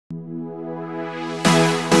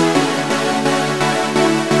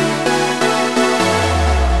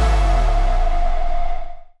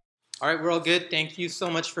right, we're all good. Thank you so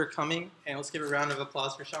much for coming, and let's give a round of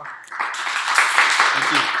applause for Sean.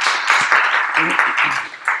 Thank you.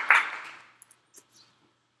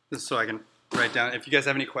 This is so I can write down. If you guys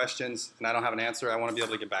have any questions and I don't have an answer, I want to be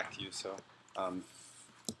able to get back to you. So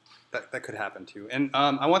that could happen too. And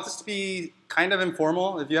I want this to be kind of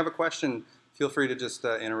informal. If you have a question, feel free to just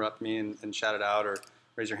interrupt me and shout it out or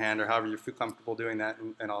raise your hand or however you feel comfortable doing that.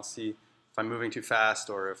 And I'll see if I'm moving too fast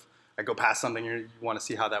or if I go past something you want to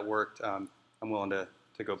see how that worked. I'm willing to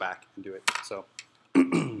go back and do it. So,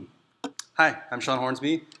 hi, I'm Sean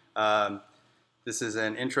Hornsby. This is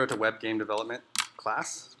an intro to web game development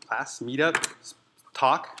class, meetup,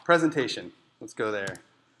 talk, presentation. Let's go there.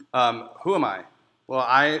 Who am I? Well,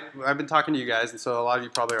 I've been talking to you guys, and so a lot of you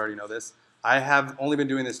probably already know this. I have only been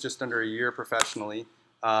doing this just under a year professionally.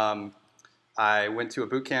 I went to a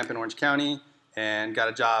boot camp in Orange County and got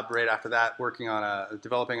a job right after that working on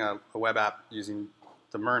developing a web app using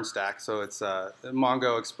the MERN stack. So it's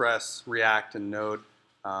Mongo, Express, React, and Node.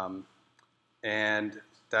 And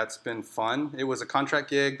that's been fun. It was a contract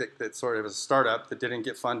gig that sort of was a startup that didn't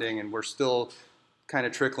get funding, and we're still kind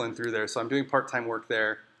of trickling through there. So I'm doing part-time work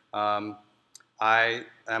there. I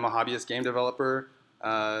am a hobbyist game developer.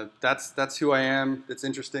 That's who I am. It's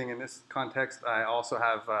interesting in this context. I also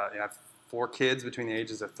have, I have 4 kids between the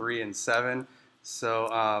ages of 3 and 7.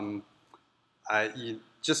 So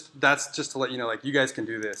that's just to let you know, like, you guys can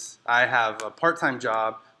do this. I have a part-time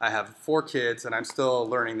job. I have 4 kids, and I'm still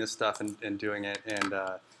learning this stuff and doing it. And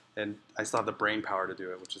I still have the brain power to do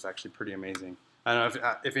it, which is actually pretty amazing. I don't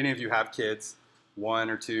know if any of you have kids, 1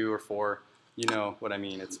 or 2 or 4. You know what I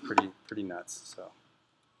mean. It's pretty nuts. So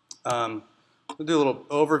we'll do a little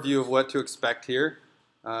overview of what to expect here.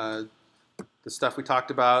 The stuff we talked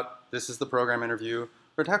about. This is the program interview.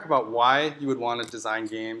 We're going to talk about why you would want to design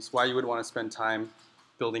games, why you would want to spend time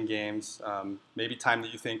building games, maybe time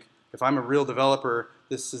that you think, if I'm a real developer,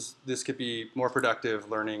 this could be more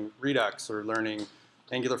productive learning Redux or learning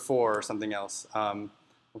Angular 4 or something else. So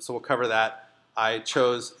we'll cover that. I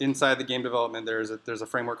chose inside the game development, there's a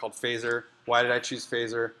framework called Phaser. Why did I choose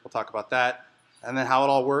Phaser? We'll talk about that. And then how it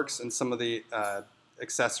all works and some of the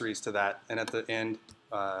accessories to that. And at the end,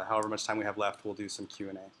 however much time we have left, we'll do some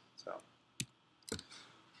Q&A. So,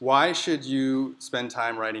 why should you spend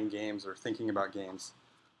time writing games or thinking about games?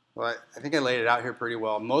 Well, I think I laid it out here pretty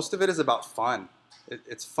well. Most of it is about fun.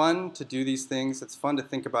 It's fun to do these things. It's fun to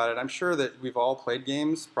think about it. I'm sure that we've all played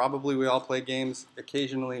games. Probably we all play games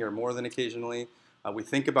occasionally or more than occasionally. We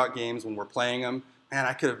think about games when we're playing them. Man,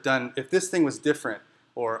 I could have done, if this thing was different,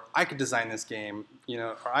 or I could design this game, you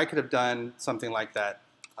know, or I could have done something like that.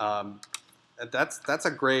 That's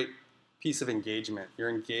a great piece of engagement. You're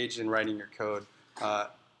engaged in writing your code.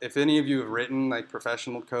 If any of you have written like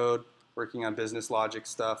professional code, working on business logic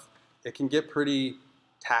stuff, it can get pretty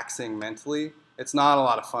taxing mentally. It's not a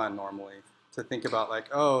lot of fun normally to think about, like,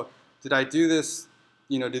 oh, did I do this?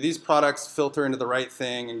 You know, do these products filter into the right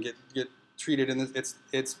thing and get treated in this?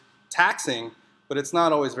 It's taxing, but it's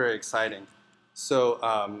not always very exciting. So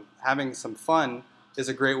having some fun is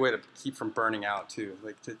a great way to keep from burning out too.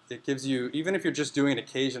 Like it gives you, even if you're just doing it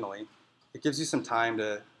occasionally, it gives you some time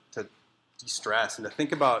to de-stress and to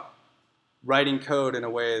think about writing code in a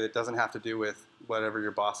way that doesn't have to do with whatever your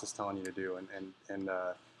boss is telling you to do, and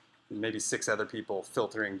maybe 6 other people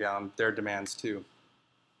filtering down their demands too.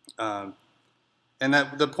 And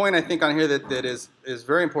that the point I think on here that is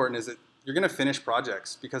very important is that you're going to finish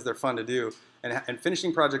projects because they're fun to do, and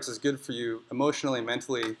finishing projects is good for you emotionally and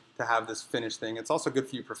mentally to have this finished thing. It's also good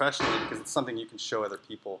for you professionally because it's something you can show other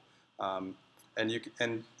people, and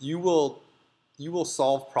you will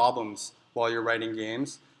solve problems while you're writing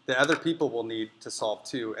games that other people will need to solve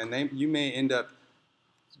too, and you may end up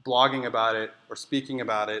blogging about it or speaking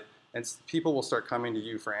about it, and people will start coming to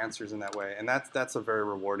you for answers in that way, and that's a very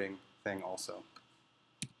rewarding thing also.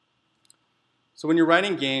 So when you're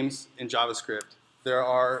writing games in JavaScript, there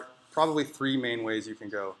are probably 3 main ways you can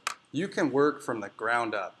go. You can work from the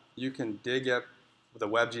ground up. You can dig up the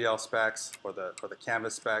WebGL specs or the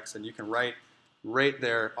Canvas specs, and you can write right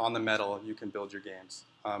there on the metal. You can build your games.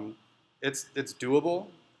 It's doable.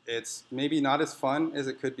 It's maybe not as fun as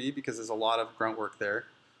it could be because there's a lot of grunt work there.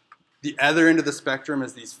 The other end of the spectrum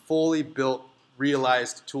is these fully built,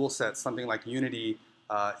 realized tool sets, something like Unity,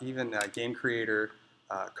 even Game Creator,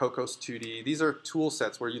 Cocos 2D. These are tool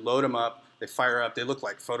sets where you load them up, they fire up, they look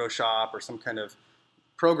like Photoshop or some kind of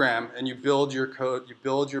program, and you build your code, you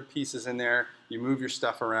build your pieces in there, you move your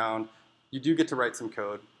stuff around. You do get to write some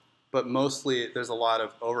code, but mostly there's a lot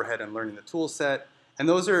of overhead in learning the tool set. And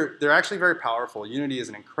they're actually very powerful. Unity is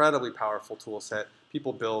an incredibly powerful tool set.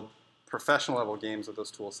 People build professional level games with those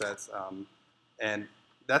tool sets. And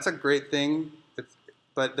that's a great thing,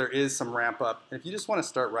 but there is some ramp up. And if you just want to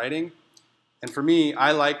start writing, and for me,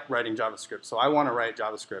 I like writing JavaScript, so I want to write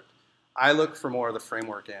JavaScript. I look for more of the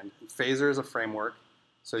framework end. Phaser is a framework,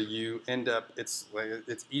 so you end up, it's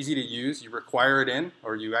easy to use. You require it in,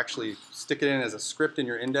 or you actually stick it in as a script in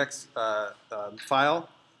your index file,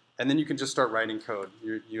 and then you can just start writing code.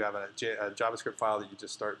 You have a JavaScript file that you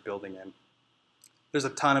just start building in. There's a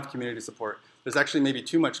ton of community support. There's actually maybe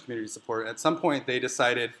too much community support. At some point, they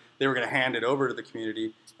decided they were going to hand it over to the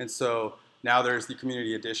community, and so now there's the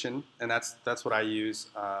community edition, and that's what I use.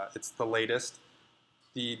 It's the latest.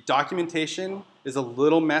 The documentation is a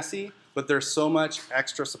little messy, but there's so much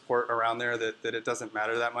extra support around there that it doesn't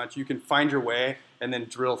matter that much. You can find your way and then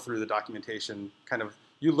drill through the documentation. Kind of,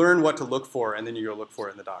 you learn what to look for, and then you go look for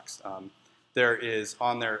it in the docs. There is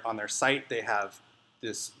on their site, they have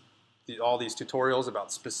all these tutorials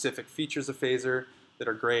about specific features of Phaser that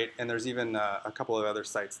are great, and there's even a couple of other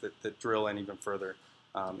sites that drill in even further.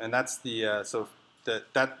 And that's the the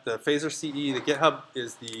Phaser CE. The GitHub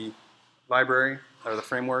is the library or the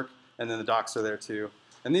framework, and then the docs are there too.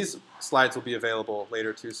 And these slides will be available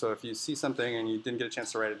later too. So if you see something and you didn't get a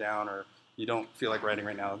chance to write it down, or you don't feel like writing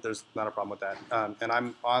right now, there's not a problem with that. And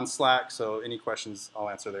I'm on Slack, so any questions I'll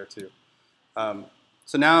answer there too.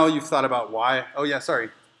 So now you've thought about why. Oh yeah, sorry.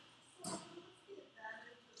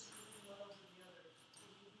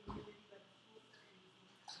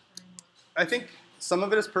 I think some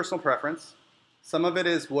of it is personal preference. Some of it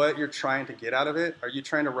is what you're trying to get out of it. Are you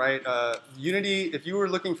trying to write Unity? If you were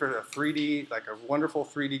looking for a 3D, like a wonderful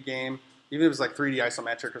 3D game, even if it was like 3D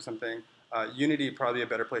isometric or something, Unity would probably be a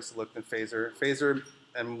better place to look than Phaser. Phaser,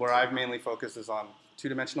 and where I've mainly focused, is on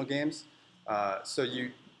two-dimensional games. So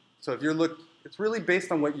if you're it's really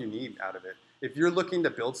based on what you need out of it. If you're looking to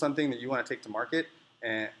build something that you want to take to market,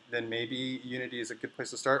 then maybe Unity is a good place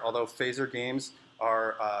to start. Although Phaser games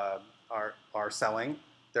are selling,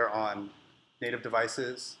 they're on native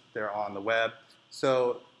devices, they're on the web.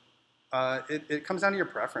 So it comes down to your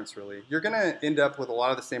preference, really. You're going to end up with a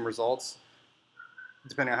lot of the same results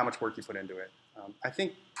depending on how much work you put into it. I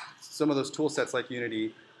think some of those tool sets like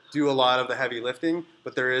Unity do a lot of the heavy lifting,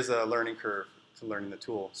 but there is a learning curve to learning the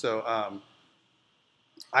tool. So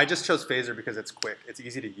I just chose Phaser because it's quick. It's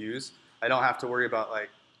easy to use. I don't have to worry about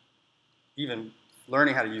even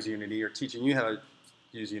learning how to use Unity or teaching you how to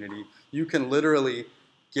use Unity. You can literally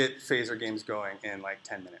get Phaser games going in like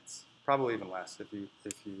 10 minutes, probably even less if you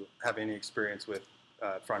have any experience with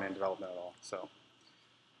front-end development at all.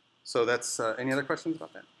 So that's any other questions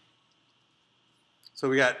about that? So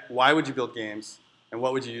we got why would you build games and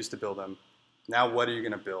what would you use to build them? Now what are you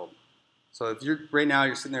going to build? So if right now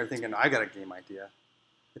you're sitting there thinking, I got a game idea,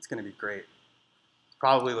 it's going to be great.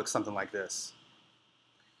 Probably looks something like this.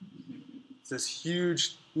 It's this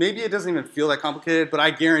huge, maybe it doesn't even feel that complicated, but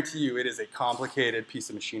I guarantee you it is a complicated piece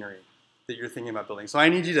of machinery that you're thinking about building. So I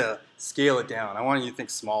need you to scale it down. I want you to think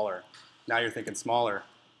smaller. Now you're thinking smaller.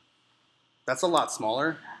 That's a lot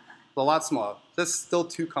smaller. A lot smaller. That's still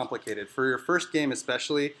too complicated. For your first game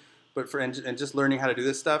especially, but and just learning how to do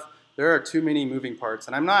this stuff, there are too many moving parts.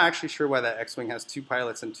 And I'm not actually sure why that X-Wing has 2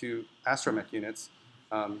 pilots and 2 astromech units.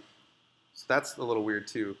 So that's a little weird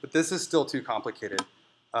too. But this is still too complicated.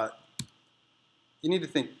 You need to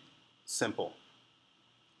think simple.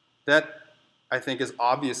 That, I think, is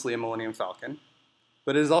obviously a Millennium Falcon,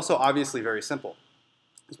 but it is also obviously very simple.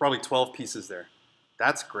 There's probably 12 pieces there.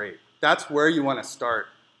 That's great. That's where you want to start.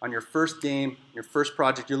 On your first game, your first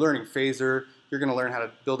project, you're learning Phaser, you're going to learn how to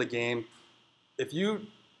build a game. If you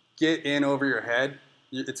get in over your head,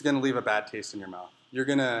 it's going to leave a bad taste in your mouth. You're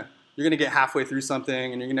going to get halfway through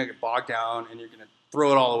something, and you're going to get bogged down, and you're going to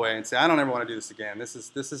throw it all away and say, I don't ever want to do this again. This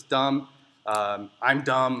is dumb. I'm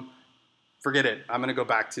dumb. Forget it. I'm going to go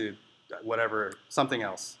back to whatever, something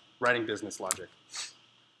else, writing business logic.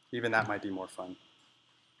 Even that might be more fun.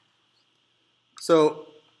 So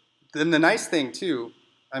then the nice thing, too,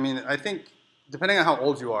 I mean, I think depending on how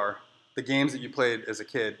old you are, the games that you played as a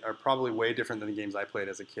kid are probably way different than the games I played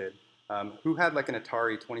as a kid. Who had like an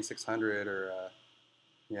Atari 2600 or,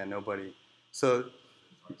 yeah, nobody. So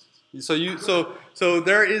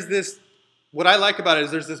there is this, what I like about it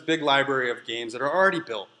is there's this big library of games that are already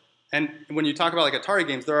built. And when you talk about like Atari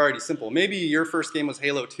games, they're already simple. Maybe your first game was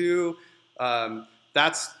Halo 2.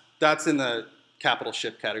 That's in the capital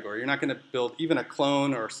ship category. You're not going to build even a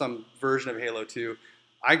clone or some version of Halo 2.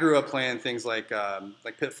 I grew up playing things like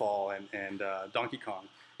Pitfall and Donkey Kong.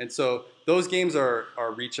 And so those games are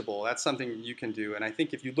reachable. That's something you can do. And I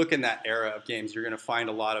think if you look in that era of games, you're going to find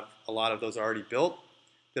a lot of those already built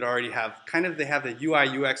that already have they have the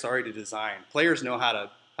UI UX already designed. Players know how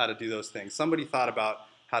to do those things. Somebody thought about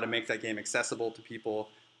how to make that game accessible to people.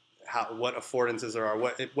 what affordances there are,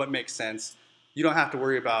 what makes sense. You don't have to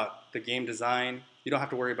worry about the game design. You don't have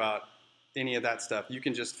to worry about any of that stuff. You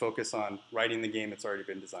can just focus on writing the game that's already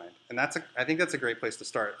been designed. And I think that's a great place to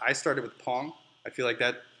start. I started with Pong. I feel like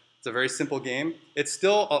it's a very simple game. It's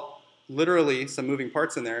still literally some moving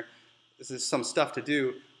parts in there. This is some stuff to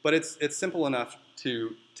do, but it's simple enough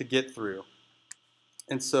to get through.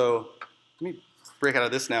 And so let me break out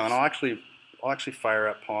of this now, and I'll actually fire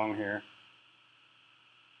up Pong here.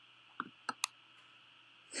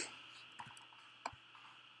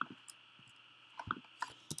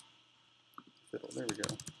 There we go.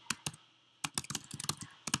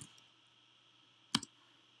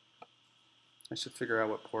 I should figure out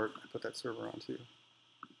what port I put that server on to.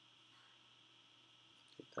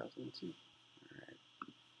 8002.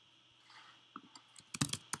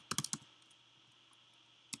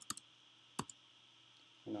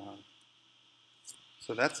 All right.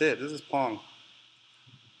 So that's it. This is Pong.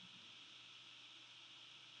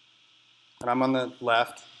 And I'm on the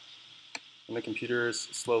left, and the computer is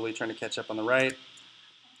slowly trying to catch up on the right.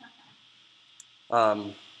 I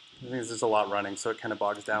think there's a lot running, so it kind of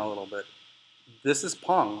bogs down a little bit. This is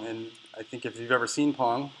Pong, and I think if you've ever seen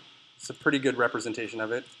Pong, it's a pretty good representation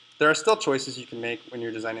of it. There are still choices you can make when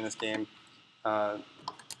you're designing this game. There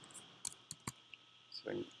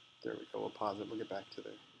we go, we'll pause it, we'll get back to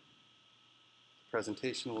the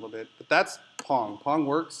presentation a little bit. But that's Pong. Pong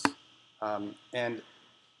works, and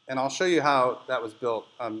I'll show you how that was built.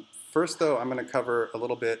 First though, I'm going to cover a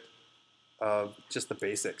little bit of just the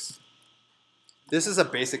basics. This is a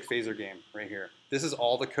basic phaser game right here. This is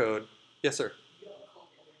all the code. Yes, sir?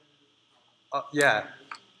 Yeah.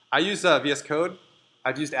 I use VS Code.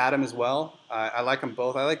 I've used Atom as well. I like them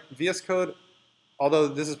both. I like VS Code, although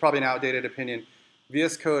this is probably an outdated opinion.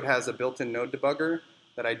 VS Code has a built-in node debugger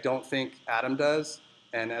that I don't think Atom does.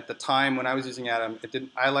 And at the time when I was using Atom, it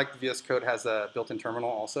didn't. I like VS Code has a built-in terminal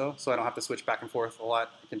also, so I don't have to switch back and forth a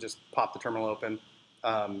lot. I can just pop the terminal open.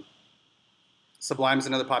 Sublime is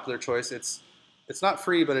another popular choice. It's not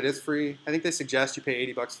free, but it is free. I think they suggest you pay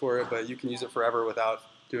 $80 for it, but you can use it forever without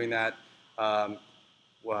doing that.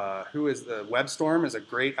 Who is the WebStorm is a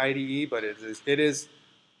great IDE, but it's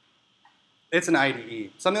an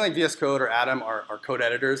IDE. Something like VS Code or Atom are code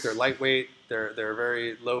editors. They're lightweight. They're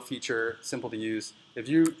very low feature, simple to use. If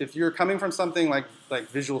you're coming from something like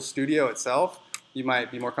Visual Studio itself, you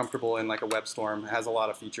might be more comfortable in like a WebStorm. It has a lot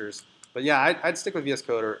of features. But yeah, I'd stick with VS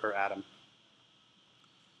Code or Atom.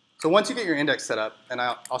 So once you get your index set up, and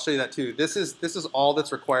I'll show you that too. This is all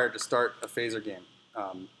that's required to start a phaser game.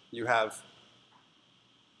 You have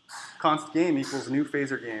const game equals new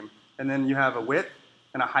phaser game, and then you have a width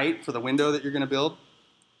and a height for the window that you're going to build.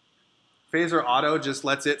 Phaser auto just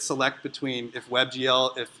lets it select between if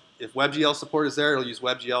WebGL support is there, it'll use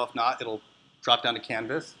WebGL. If not, it'll drop down to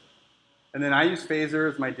Canvas. And then I use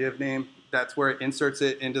phaser as my div name. That's where it inserts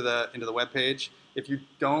it into the web page. If you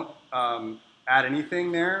don't add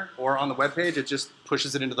anything there or on the web page, it just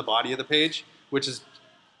pushes it into the body of the page, which is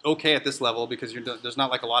okay at this level because there's not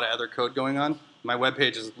like a lot of other code going on. My web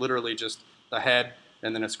page is literally just a head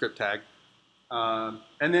and then a script tag.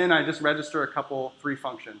 And then I just register a couple free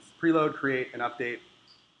functions: preload, create, and update.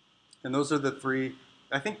 And those are the three.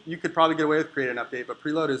 I think you could probably get away with create and update, but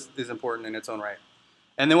preload is important in its own right.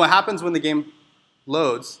 And then what happens when the game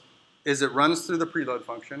loads is it runs through the preload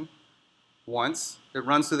function once, it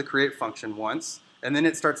runs through the create function once, and then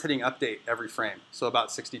it starts hitting update every frame. So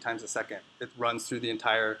about 60 times a second, it runs through the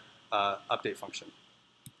entire update function.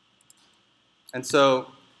 And so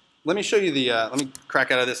let me show you the, let me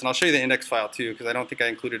crack out of this, and I'll show you the index file too, because I don't think I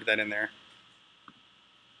included that in there.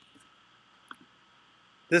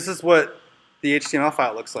 This is what the HTML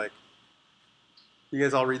file looks like. You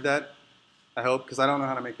guys all read that? I hope, because I don't know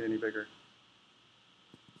how to make it any bigger.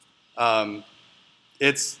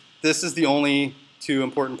 This is the only two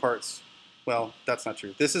important parts. Well, that's not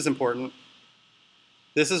true. This is important.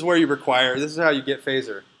 This is where you require, this is how you get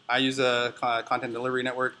phaser. I use a content delivery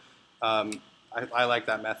network. I like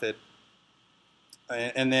that method.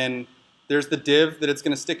 And then there's the div that it's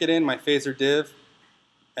going to stick it in, my phaser div.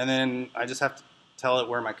 And then I just have to tell it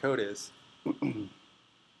where my code is.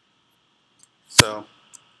 So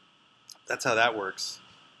that's how that works.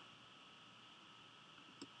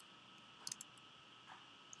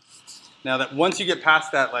 Now that once you get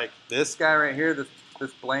past that, like this guy right here,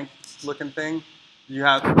 this blank looking thing, you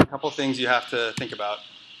have a couple things you have to think about.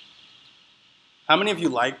 How many of you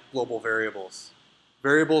like global variables?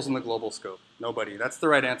 Variables in the global scope? Nobody. That's the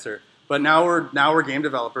right answer. But now we're game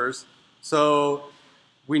developers, so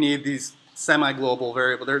we need these semi-global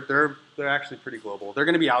variables. They're actually pretty global. They're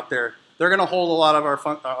going to be out there. They're going to hold a lot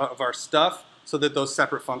of our stuff, so that those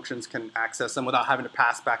separate functions can access them without having to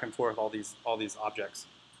pass back and forth all these objects.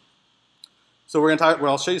 So we're going to talk.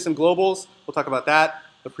 Well, I'll show you some globals. We'll talk about that,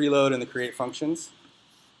 the preload, and the create functions.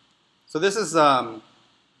 So this is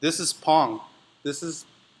Pong. This is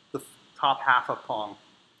the top half of Pong.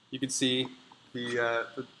 You can see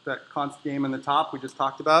that const game in the top we just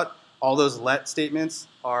talked about. All those let statements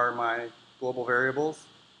are my global variables.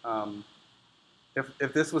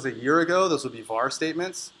 If this was a year ago, those would be var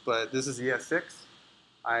statements, but this is ES6.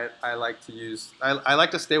 I like to use, I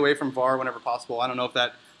like to stay away from var whenever possible. I don't know if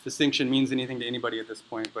that distinction means anything to anybody at this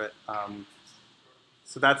point, but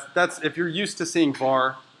so that's if you're used to seeing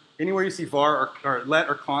var, anywhere you see var or let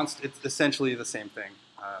or const, it's essentially the same thing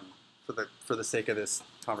for the sake of this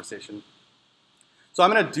conversation. So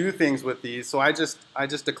I'm going to do things with these. So I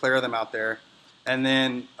just declare them out there, and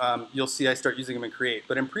then you'll see I start using them in create.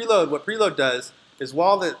 But in preload, what preload does is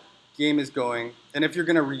while the game is going, and if you're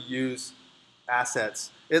going to reuse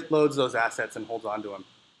assets, it loads those assets and holds on to them.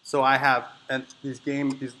 So I have these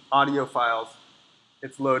audio files.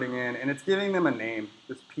 It's loading in, and it's giving them a name.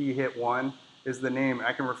 This p hit 1 is the name.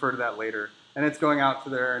 I can refer to that later, and it's going out to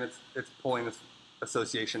there, and it's pulling this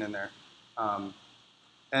association in there.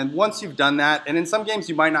 And once you've done that, and in some games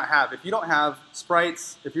you might not have, if you don't have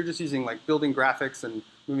sprites, if you're just using like building graphics and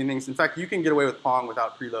moving things, in fact, you can get away with Pong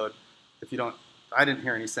without preload. If you don't, I didn't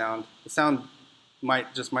hear any sound. The sound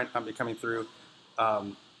might not be coming through.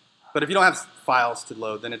 But if you don't have files to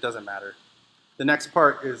load, then it doesn't matter. The next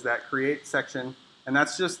part is that create section, and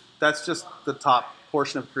that's just the top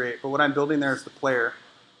portion of create. But what I'm building there is the player,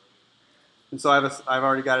 and so I've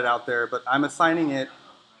already got it out there, but I'm assigning it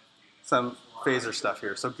some phaser stuff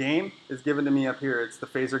here. So game is given to me up here. It's the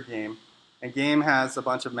phaser game, and game has a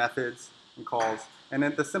bunch of methods and calls. And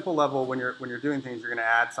at the simple level, when you're doing things, you're going to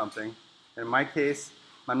add something. And in my case,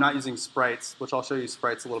 I'm not using sprites, which I'll show you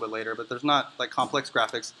sprites a little bit later. But there's not like complex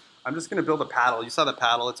graphics. I'm just going to build a paddle. You saw the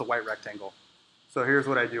paddle. It's a white rectangle. So here's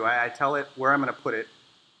what I do. I tell it where I'm going to put it.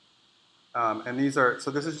 And these are,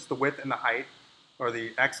 so this is just the width and the height, or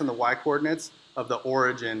the x and the y coordinates of the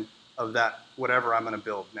origin of that whatever I'm going to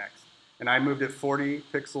build next. And I moved it 40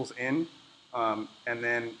 pixels in, and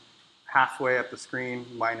then halfway up the screen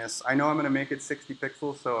minus. I know I'm going to make it 60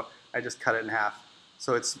 pixels, so I just cut it in half.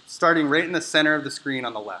 So it's starting right in the center of the screen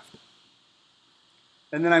on the left.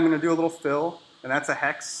 And then I'm going to do a little fill, and that's a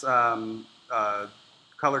hex color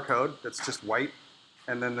code that's just white.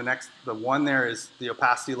 And then the one there is the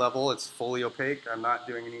opacity level. It's fully opaque. I'm not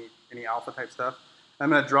doing any alpha type stuff.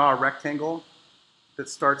 I'm going to draw a rectangle that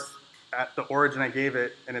starts at the origin I gave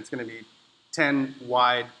it, and it's going to be 10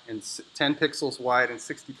 wide and 10 pixels wide and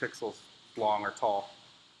 60 pixels long or tall.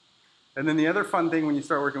 And then the other fun thing when you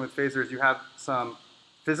start working with phasers, you have some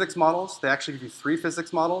physics models. They actually give you 3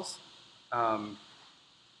 physics models.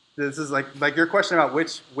 This is like your question about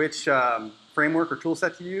which framework or tool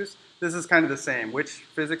set to use. This is kind of the same. Which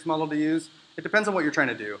physics model to use? It depends on what you're trying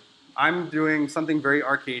to do. I'm doing something very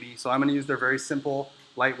arcadey, so I'm going to use their very simple,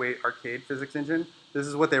 lightweight arcade physics engine. This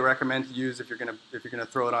is what they recommend to use if you're gonna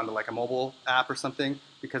throw it onto like a mobile app or something,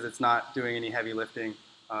 because it's not doing any heavy lifting,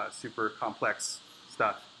 super complex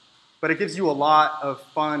stuff. But it gives you a lot of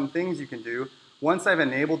fun things you can do. Once I've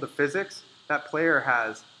enabled the physics, that player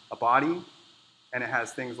has a body, and it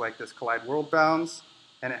has things like this collide world bounds,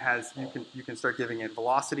 and it has you can start giving it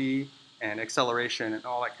velocity and acceleration and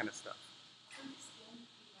all that kind of stuff.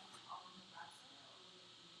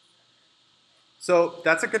 So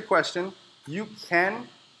that's a good question. You can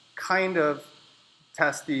kind of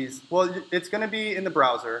test these. Well, it's going to be in the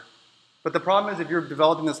browser, but the problem is if you're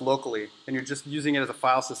developing this locally and you're just using it as a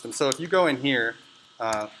file system. So if you go in here,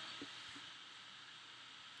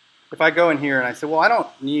 if I go in here and I say,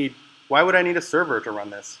 well, why would I need a server to run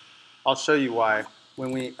this? I'll show you why.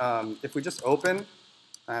 When we, if we just open,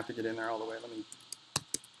 I have to get in there all the way.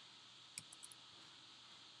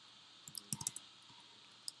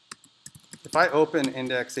 If I open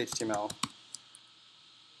index.html,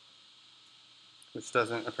 which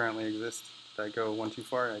doesn't apparently exist. Did I go one too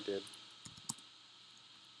far? I did.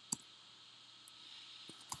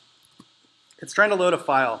 It's trying to load a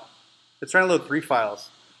file. It's trying to load 3 files.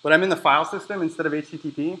 But I'm in the file system instead of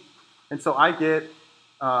HTTP. And so I get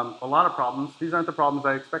a lot of problems. These aren't the problems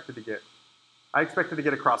I expected to get. I expected to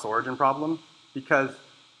get a cross-origin problem because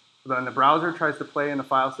when the browser tries to play in the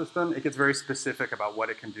file system, it gets very specific about what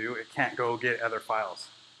it can do. It can't go get other files.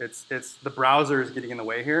 It's the browser is getting in the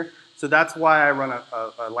way here. So that's why I run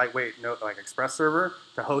a lightweight like Express server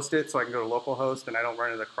to host it, so I can go to localhost and I don't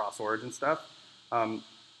run into the cross-origin stuff.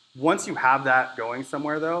 Once you have that going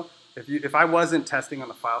somewhere, though, if I wasn't testing on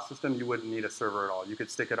the file system, you wouldn't need a server at all. You could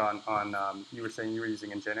stick it on you were saying you were using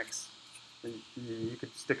Nginx. And you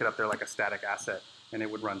could stick it up there like a static asset, and it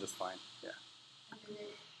would run just fine. Yeah.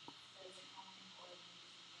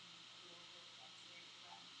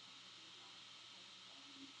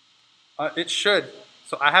 It should.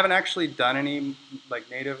 So I haven't actually done any like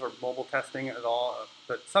native or mobile testing at all,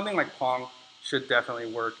 but something like Pong should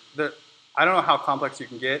definitely work. I don't know how complex you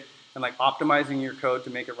can get, and like optimizing your code to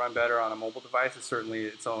make it run better on a mobile device is certainly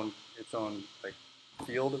its own like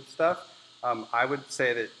field of stuff. I would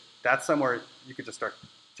say that that's somewhere you could just start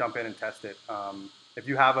jump in and test it. If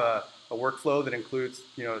you have a workflow that includes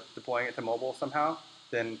deploying it to mobile somehow,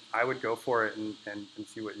 then I would go for it and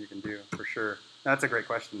see what you can do for sure. That's a great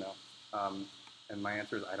question though. And my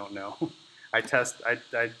answer is I don't know. I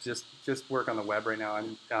just work on the web right now.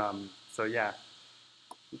 So yeah,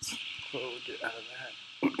 let's get out of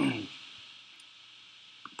that.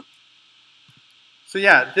 So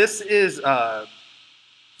yeah, this is the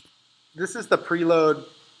preload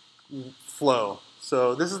flow.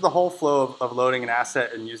 So this is the whole flow of loading an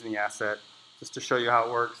asset and using the asset, just to show you how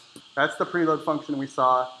it works. That's the preload function we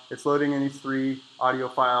saw. It's loading in these 3 audio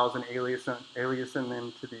files and aliasing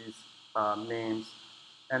them to these names.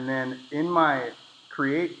 And then in my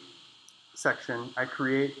create section, I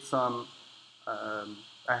create some,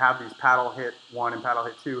 I have these paddle hit 1 and paddle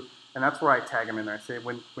hit 2, and that's where I tag them in there. I say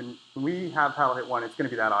when we have paddle hit 1, it's going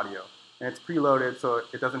to be that audio. And it's preloaded, so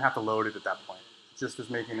it doesn't have to load it at that point. It just is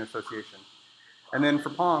making an association. And then for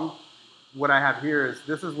Pong, what I have here is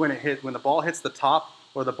this is when the ball hits the top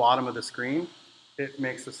or the bottom of the screen, it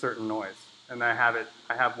makes a certain noise. And I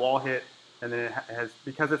have wall hit, and then it has,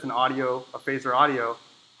 because it's a phaser audio,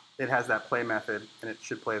 it has that play method, and it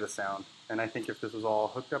should play the sound. And I think if this was all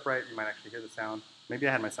hooked up right, you might actually hear the sound. Maybe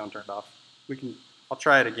I had my sound turned off. I'll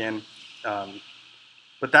try it again.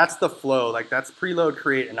 But that's the flow. Like that's preload,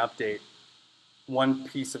 create, and update. One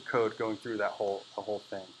piece of code going through the whole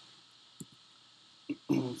thing.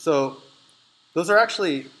 So those are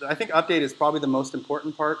actually, I think update is probably the most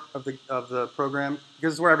important part of the program,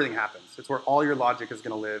 because it's where everything happens. It's where all your logic is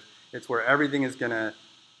going to live. It's where everything is going to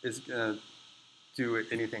do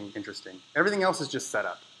anything interesting. Everything else is just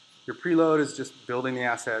setup. Your preload is just building the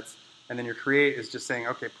assets, and then your create is just saying,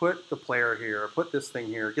 okay, put the player here, or put this thing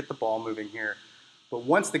here, get the ball moving here. But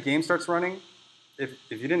once the game starts running, if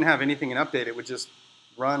you didn't have anything in update, it would just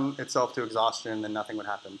run itself to exhaustion, and then nothing would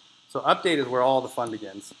happen. So update is where all the fun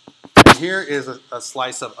begins. And here is a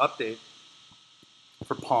slice of update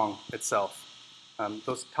for Pong itself.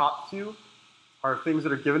 Those top 2 are things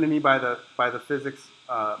that are given to me by the physics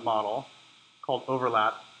model called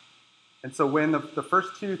overlap. And so when the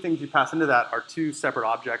first 2 things you pass into that are 2 separate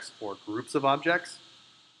objects or groups of objects,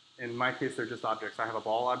 in my case they're just objects. I have a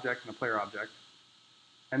ball object and a player object.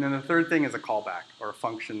 And then the third thing is a callback or a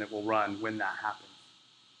function that will run when that happens.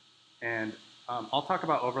 And I'll talk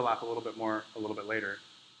about overlap a little bit later.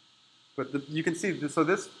 But you can see, so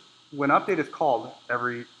this, when update is called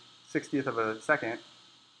every 60th of a second,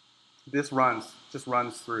 this just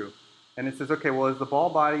runs through. And it says, okay, well, is the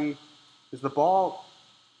ball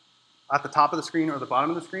at the top of the screen or the bottom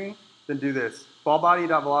of the screen? Then do this. Ball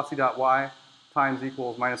body.velocity.y times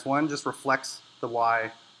equals -1 just reflects the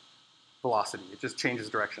y velocity. It just changes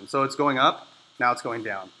direction. So it's going up, now it's going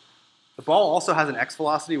down. The ball also has an x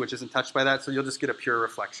velocity, which isn't touched by that, so you'll just get a pure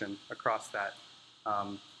reflection across that.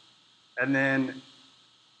 And then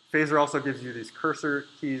phaser also gives you these cursor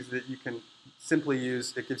keys that you can simply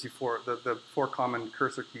use. It gives you the 4 common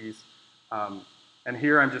cursor keys. And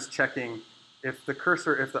here I'm just checking if the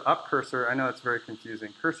up cursor, I know it's very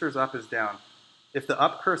confusing. Cursor's up is down. If the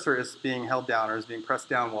up cursor is being held down or is being pressed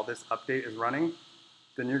down while this update is running,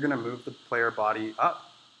 then you're going to move the player body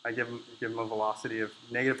up. I give them a velocity of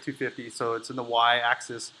 -250, so it's in the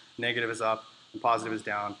y-axis, negative is up, and positive is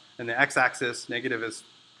down. And the x-axis, negative is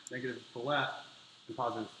to the left, and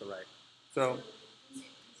positive is to the right. So,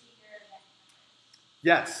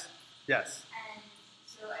 yes. And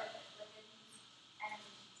so, like,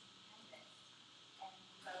 animations behind this,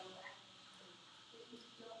 and so, but you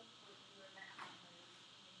don't put your event handlers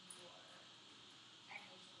in your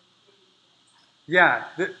animation. Yeah,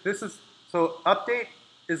 this is, so update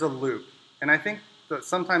is a loop. And I think that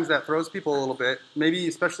sometimes that throws people a little bit, maybe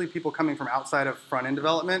especially people coming from outside of front-end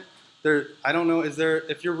development. I don't know,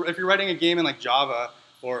 if you're writing a game in like Java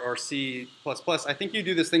or C++, I think you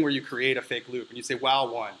do this thing where you create a fake loop and you say wow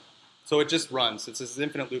 1. So it just runs. It's this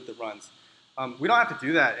infinite loop that runs. We don't have to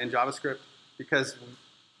do that in JavaScript because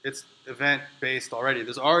it's event-based already.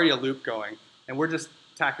 There's already a loop going, and we're just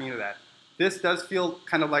tacking into that. This does feel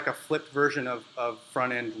kind of like a flipped version of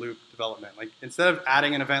front-end loop development. Like instead of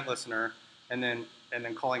adding an event listener and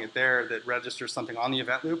then calling it there that registers something on the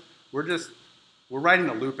event loop, we're writing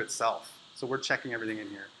the loop itself. So we're checking everything in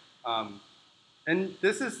here. And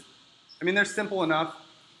this is, I mean, they're simple enough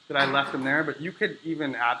that I left them there, but you could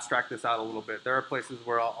even abstract this out a little bit. There are places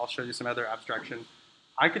where I'll show you some other abstraction.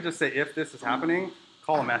 I could just say, if this is happening,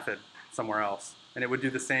 call a method somewhere else, and it would do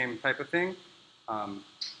the same type of thing.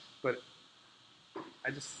 But I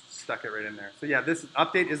just stuck it right in there. So yeah, this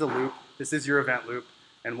update is a loop. This is your event loop,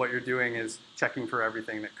 and what you're doing is checking for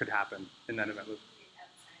everything that could happen in that event loop.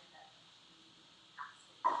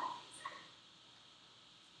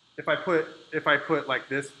 If I put like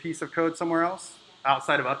this piece of code somewhere else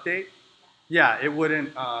outside of update, yeah, it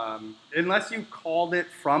wouldn't, unless you called it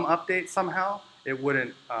from update somehow, it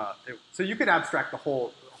wouldn't, so you could abstract the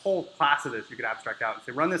whole class of this, you could abstract out and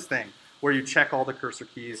say, run this thing where you check all the cursor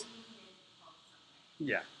keys.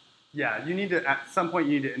 Yeah, you need to, at some point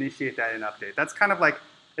you need to initiate that in update. That's kind of like,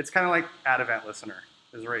 it's kind of like add event listener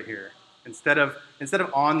is right here. Instead of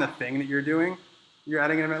on the thing that you're doing, you're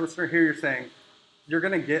adding an event listener, here you're saying, you're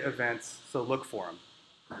gonna get events, so look for them.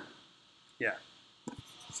 Yeah.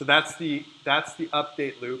 So that's the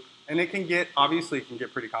update loop, and it can get, obviously it can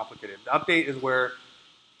get pretty complicated. The update is where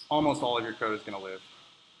almost all of your code is gonna live.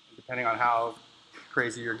 Depending on how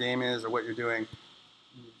crazy your game is or what you're doing,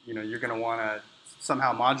 you know, you're gonna wanna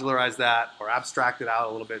somehow modularize that or abstract it out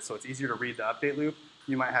a little bit so it's easier to read the update loop.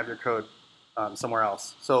 You might have your code somewhere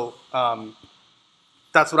else. So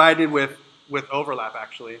that's what I did with overlap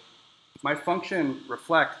actually. My function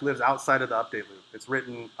reflect lives outside of the update loop. It's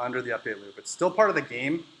written under the update loop. It's still part of the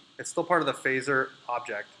game. It's still part of the phaser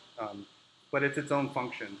object, but it's its own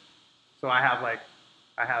function. So I have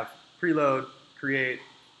preload, create,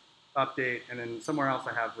 update, and then somewhere else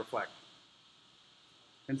I have reflect.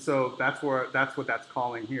 And so that's what that's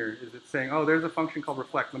calling here. Is it's saying, oh, there's a function called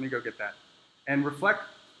reflect. Let me go get that. And reflect,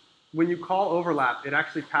 when you call overlap, it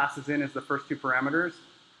actually passes in as the first two parameters,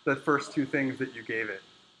 the first two things that you gave it.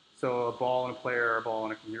 So a ball and a player, or a ball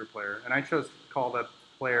and a computer player. And I chose to call the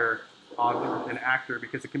player an actor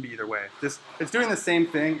because it can be either way. It's doing the same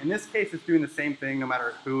thing. In this case, it's doing the same thing no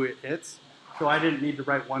matter who it hits. So I didn't need to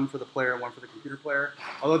write one for the player and one for the computer player.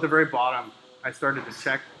 Although at the very bottom, I started to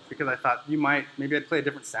check because I thought maybe I'd play a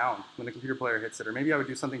different sound when the computer player hits it, or maybe I would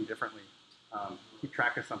do something differently, keep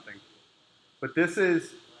track of something. But this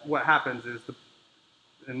is what happens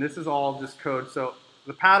and this is all just code. So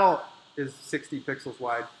the paddle is 60 pixels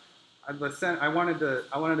wide. I wanted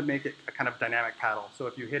to make it a kind of dynamic paddle. So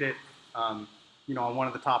if you hit it, you know, on one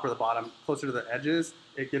of the top or the bottom, closer to the edges,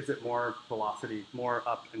 it gives it more velocity, more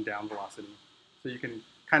up and down velocity. So you can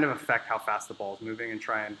kind of affect how fast the ball is moving and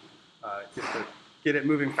try and get it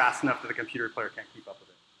moving fast enough that the computer player can't keep up with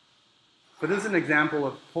it. But this is an example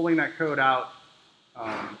of pulling that code out,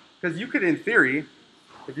 because you could, in theory,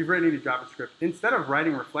 if you've written any JavaScript, instead of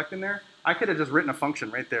writing reflect in there, I could have just written a function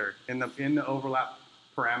right there in the overlap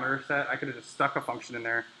parameter set. I could have just stuck a function in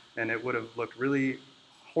there, and it would have looked really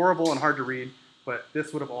horrible and hard to read, but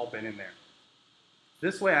this would have all been in there.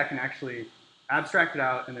 This way I can actually abstract it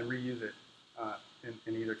out and then reuse it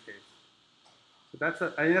in either case.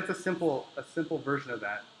 So I think that's a simple version of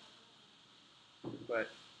that. But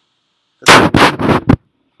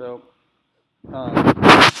so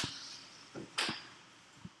I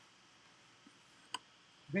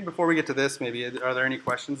think before we get to this, maybe are there any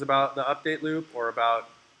questions about the update loop or about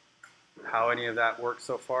how any of that works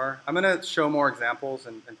so far? I'm going to show more examples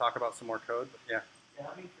and talk about some more code. But yeah. How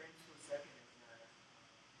many frames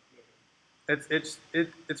per second is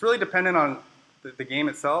It's really dependent on the game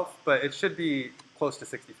itself, but it should be close to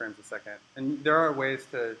 60 frames a second. And there are ways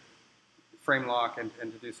to frame lock and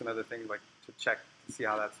to do some other things, like to check to see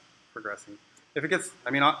how that's progressing. If it gets, I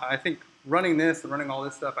mean, I think running this and running all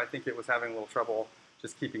this stuff, I think it was having a little trouble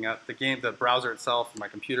just keeping up the browser itself, my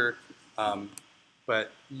computer. But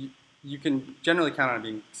you can generally count on it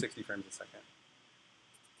being 60 frames a second.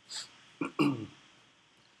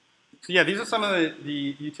 So yeah, these are some of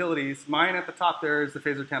the utilities. Mine at the top there is the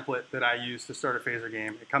phaser template that I use to start a phaser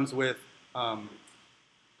game. It comes with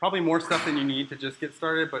probably more stuff than you need to just get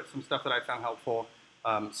started, but some stuff that I found helpful.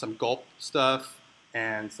 Some gulp stuff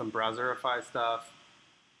and some browserify stuff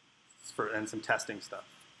and some testing stuff.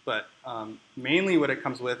 But mainly what it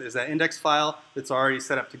comes with is that index file that's already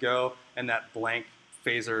set up to go and that blank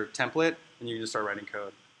phaser template, and you can just start writing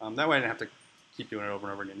code. That way I didn't have to keep doing it over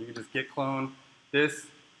and over again. You can just git clone this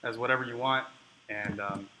as whatever you want and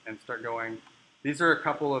start going. These are a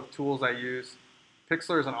couple of tools I use.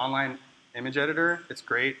 Pixlr is an online image editor. It's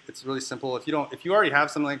great. It's really simple. If you already have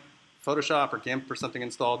something like Photoshop or GIMP or something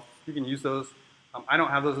installed, you can use those. I don't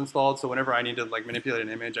have those installed, so whenever I need to like manipulate an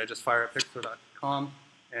image, I just fire up pixlr.com,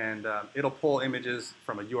 and it'll pull images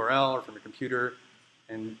from a URL or from a computer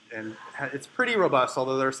it's pretty robust,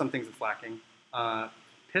 although there are some things it's lacking.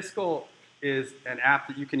 Piskel is an app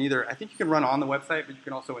that you can I think you can run on the website, but you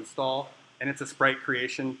can also install, and it's a sprite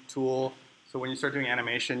creation tool. So when you start doing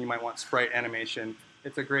animation, you might want sprite animation.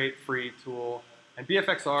 It's a great free tool. And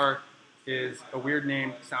BFXR is a weird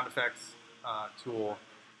named sound effects tool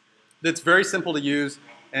that's very simple to use.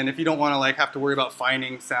 And if you don't want to like have to worry about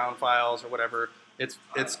finding sound files or whatever, it's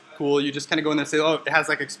cool. You just kind of go in there and say, oh, it has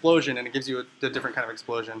like explosion, and it gives you a different kind of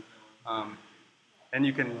explosion. And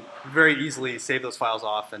you can very easily save those files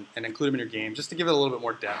off and include them in your game just to give it a little bit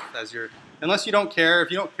more depth unless you don't care.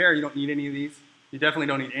 If you don't care, you don't need any of these. You definitely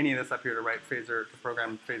don't need any of this up here to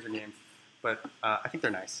program phaser games. But I think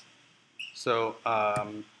they're nice. So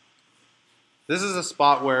this is a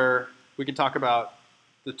spot where we can talk about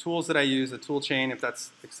the tools that I use, the tool chain, if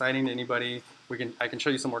that's exciting to anybody. I can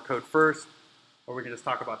show you some more code first, or we can just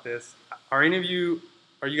talk about this. Are you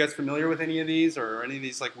guys familiar with any of these, or are any of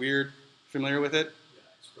these like weird, familiar with it? Yeah,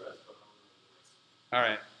 Express, but all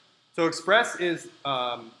right. So Express is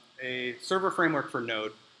a server framework for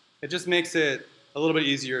Node. It just makes it a little bit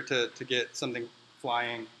easier to get something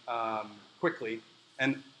flying quickly.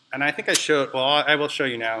 And I think I will show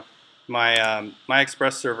you now. My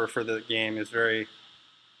Express server for the game is very,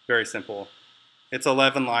 very simple. It's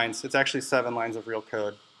 11 lines. It's actually 7 lines of real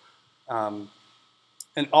code.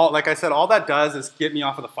 And like I said, all that does is get me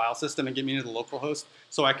off of the file system and get me into the local host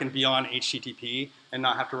so I can be on HTTP and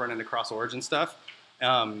not have to run into cross-origin stuff.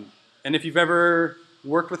 And if you've ever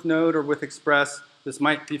worked with Node or with Express, this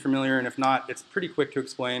might be familiar, and if not, it's pretty quick to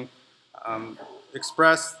explain.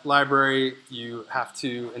 Express library you have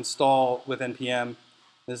to install with NPM.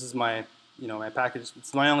 This is my package.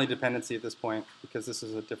 It's my only dependency at this point because this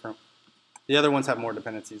is a different. The other ones have more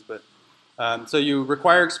dependencies, but so you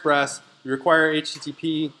require Express, you require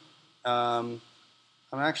HTTP. I'm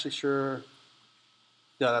actually sure.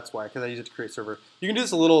 Yeah, that's why, because I use it to create server. You can do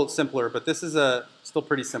this a little simpler, but this is still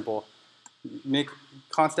pretty simple. Make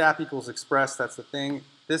const app equals Express. That's the thing.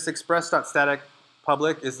 This express.static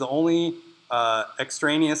public is the only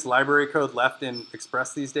extraneous library code left in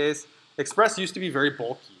Express these days. Express used to be very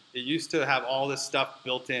bulky. It used to have all this stuff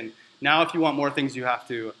built in. Now, if you want more things, you have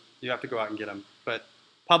to go out and get them. But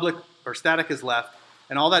public or static is left,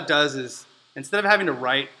 and all that does is instead of having to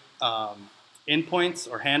write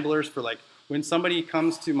endpoints or handlers for like when somebody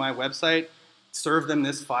comes to my website, serve them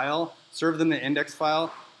this file, serve them the index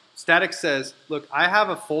file. Static says, look, I have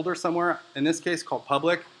a folder somewhere, in this case called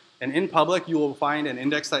public, and in public you will find an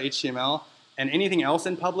index.html, and anything else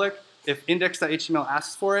in public, if index.html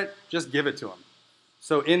asks for it, just give it to them.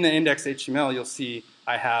 So in the index.html, you'll see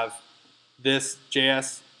I have this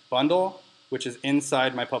JS bundle, which is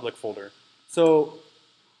inside my public folder. So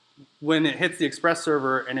when it hits the Express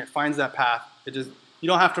server and it finds that path, you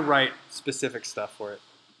don't have to write specific stuff for it.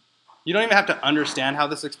 You don't even have to understand how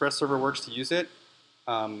this Express server works to use it.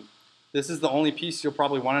 This is the only piece you'll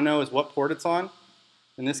probably want to know is what port it's on.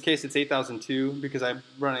 In this case, it's 8002 because I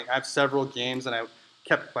have several games, and I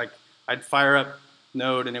kept I'd fire up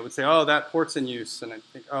Node and it would say, oh, that port's in use, and I'd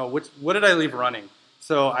think, oh, what did I leave running?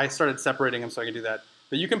 So I started separating them so I could do that.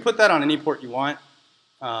 But you can put that on any port you want,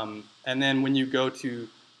 and then when you go to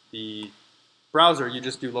the browser, you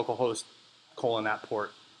just do localhost : that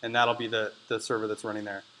port, and that'll be the server that's running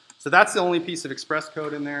there. So that's the only piece of Express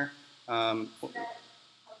code in there.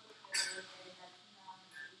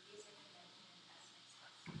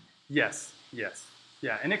 Yes, yes,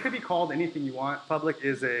 yeah, and it could be called anything you want. Public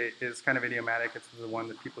is kind of idiomatic. It's the one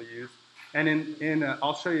that people use. And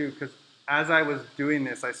I'll show you, because as I was doing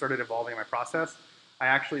this, I started evolving my process. I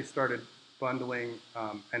actually started bundling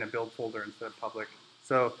in a build folder instead of public.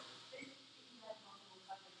 So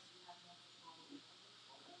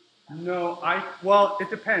no, well, it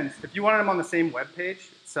depends. If you wanted them on the same web page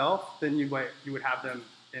itself, then you would have them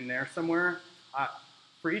in there somewhere.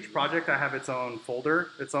 For each project, I have its own folder,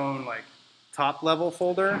 its own top level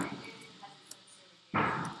folder.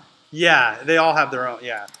 Yeah, they all have their own.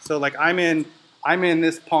 Yeah, so I'm in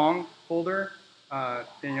this Pong folder.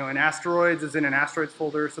 And Asteroids is in an Asteroids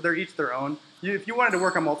folder. So they're each their own. If you wanted to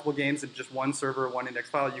work on multiple games in just one server, one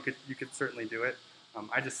index file, you could certainly do it.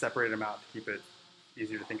 I just separated them out to keep it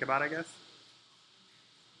easier to think about, I guess.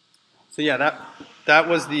 So yeah, that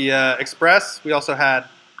was the Express. We also had.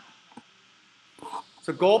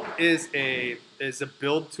 So Gulp is a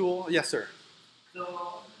build tool. Yes, sir.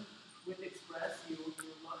 So with Express, you look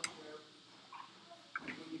where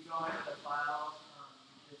when you go into the file,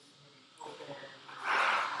 you just maybe open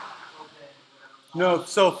whatever. No.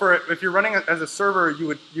 So if you're running as a server, you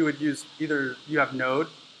would use either you have Node,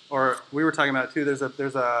 or we were talking about it too. There's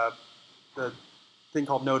the thing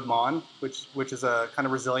called nodemon, which is a kind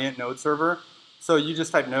of resilient node server. So you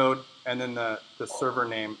just type node and then the server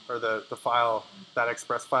name or the file, that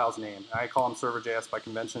Express file's name. I call them server.js by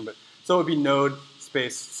convention, but so it would be node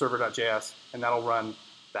space server.js, and that'll run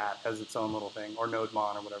that as its own little thing, or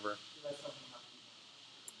nodemon or whatever.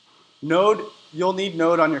 Node, you'll need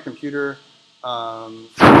Node on your computer.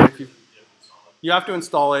 You have to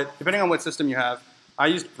install it, depending on what system you have. I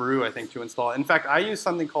used Brew, I think, to install it. In fact, I use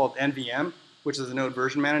something called NVM, which is a Node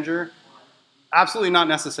version manager. Absolutely not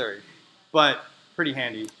necessary, but pretty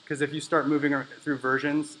handy. Because if you start moving through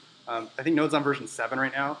versions, I think Node's on version 7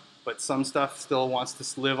 right now, but some stuff still wants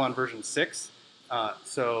to live on version 6.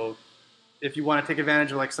 So if you want to take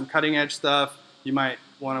advantage of like some cutting edge stuff, you might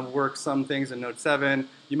want to work some things in Node 7.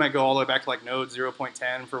 You might go all the way back to like Node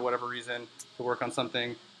 0.10 for whatever reason to work on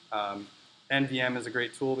something. NVM is a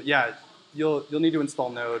great tool, but yeah, you'll need to install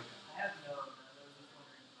Node. I have Node, and I was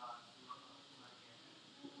just wondering about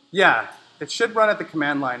Yeah, it should run at the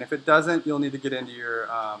command line. If it doesn't, you'll need to get into your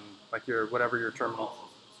like your whatever your terminal.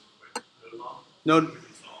 Node,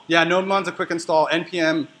 yeah, nodemon's a quick install.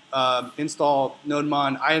 npm install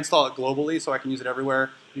nodemon. I install it globally, so I can use it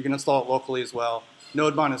everywhere. You can install it locally as well.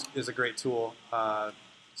 Nodemon is a great tool.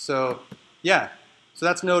 So yeah, so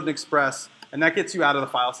that's Node and Express. And that gets you out of the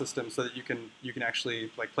file system so that you can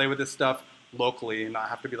actually like play with this stuff locally and not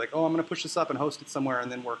have to be like, oh, I'm going to push this up and host it somewhere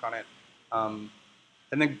and then work on it. And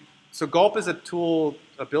then so Gulp is a tool,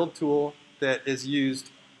 a build tool that is used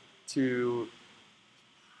to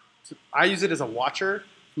I use it as a watcher,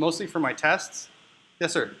 mostly for my tests.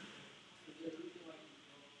 Yes, sir.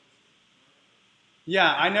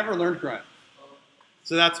 Yeah, I never learned Grunt.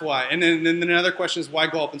 So that's why. And then another question is why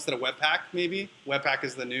Gulp instead of Webpack, maybe? Webpack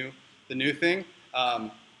is the new thing. I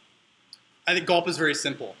think Gulp is very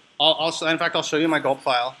simple. In fact, I'll show you my Gulp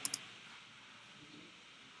file.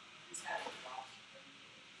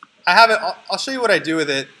 I have it. I'll show you what I do with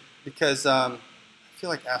it because I feel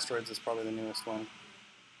like Asteroids is probably the newest one.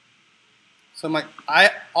 So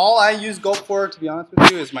all I use Gulp for, to be honest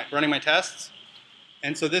with you, is running my tests.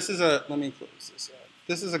 And so this is let me close this up.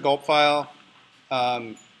 This is a Gulp file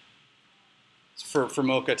for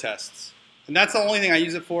Mocha tests. And that's the only thing I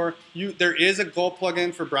use it for. There is a Gulp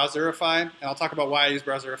plugin for Browserify, and I'll talk about why I use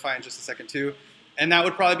Browserify in just a second too. And that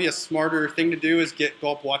would probably be a smarter thing to do is get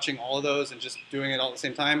Gulp watching all of those and just doing it all at the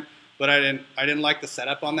same time. But I didn't like the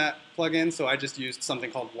setup on that plugin, so I just used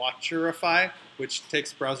something called Watcherify, which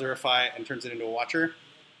takes Browserify and turns it into a watcher.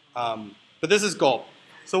 But this is Gulp.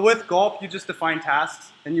 So with Gulp, you just define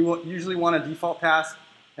tasks, and you usually want a default task,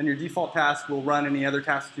 and your default task will run any other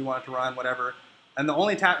tasks you want it to run, whatever. And the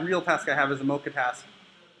only real task I have is a Mocha task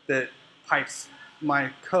that pipes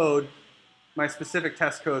my code, my specific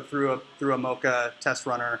test code through a Mocha test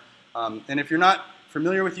runner. And if you're not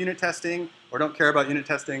familiar with unit testing or don't care about unit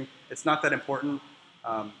testing, it's not that important.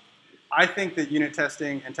 I think that unit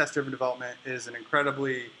testing and test-driven development is an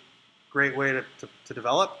incredibly great way to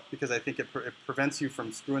develop because I think it prevents you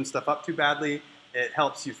from screwing stuff up too badly. It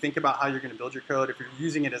helps you think about how you're going to build your code. If you're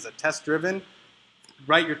using it as a test-driven,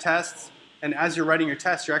 write your tests. And as you're writing your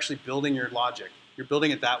tests, you're actually building your logic. You're building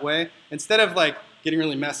it that way. Instead of like getting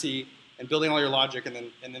really messy and building all your logic and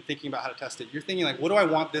then thinking about how to test it, you're thinking like, what do I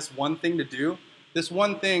want this one thing to do? This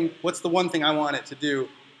one thing, what's the one thing I want it to do?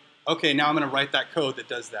 Okay, now I'm going to write that code that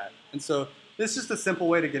does that. And so this is just a simple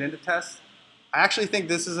way to get into tests. I actually think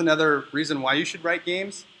this is another reason why you should write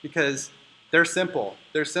games because they're simple.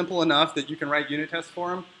 They're simple enough that you can write unit tests for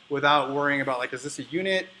them without worrying about like, is this a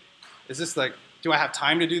unit? Is this like, do I have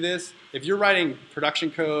time to do this? If you're writing production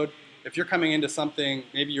code, if you're coming into something,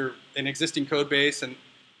 maybe you're an existing code base and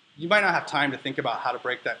you might not have time to think about how to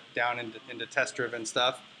break that down into test-driven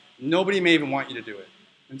stuff. Nobody may even want you to do it.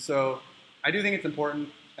 And so I do think it's important,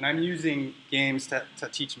 and I'm using games to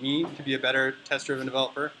teach me to be a better test-driven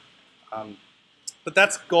developer. But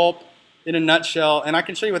that's Gulp in a nutshell, and I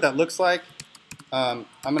can show you what that looks like. I'm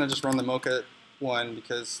going to just run the Mocha one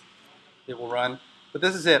because it will run. But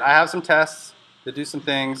this is it. I have some tests that do some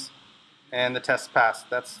things, and the tests pass.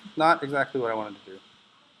 That's not exactly what I wanted to do.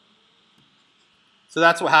 So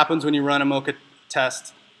that's what happens when you run a Mocha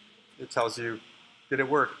test. It tells you, did it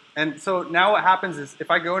work? And so now what happens is if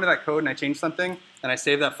I go into that code and I change something and I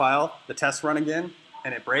save that file, the tests run again,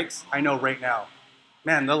 and it breaks, I know right now.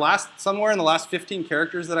 Man, somewhere in the last 15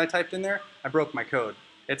 characters that I typed in there, I broke my code.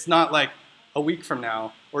 It's not like a week from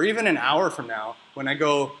now or even an hour from now when I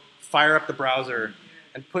go fire up the browser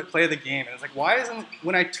and play the game. And it's like,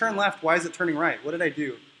 when I turn left, why is it turning right? What did I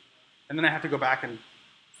do? And then I have to go back and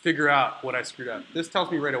figure out what I screwed up. This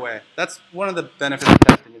tells me right away. That's one of the benefits of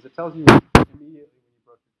testing is it tells you immediately when you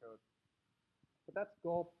broke your code. But that's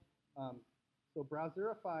Gulp. So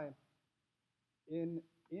Browserify, in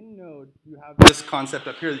Node, you have this concept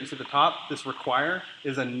up here that you see at the top. This require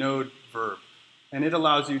is a Node verb. And it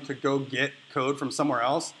allows you to go get code from somewhere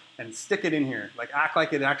else and stick it in here. Like act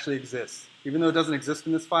like it actually exists. Even though it doesn't exist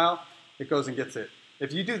in this file, it goes and gets it.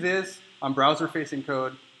 If you do this on browser-facing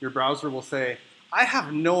code, your browser will say, I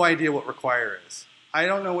have no idea what require is. I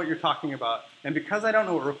don't know what you're talking about. And because I don't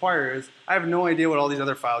know what require is, I have no idea what all these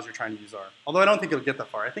other files you're trying to use are. Although I don't think it'll get that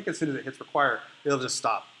far. I think as soon as it hits require, it'll just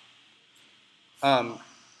stop.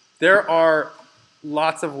 There are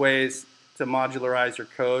lots of ways to modularize your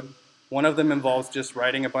code. One of them involves just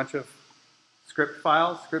writing a bunch of script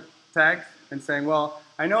files, script tags, and saying, well,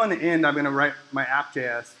 I know in the end I'm going to write my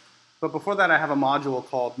app.js, but before that I have a module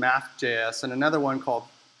called math.js and another one called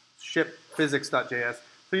shipphysics.js.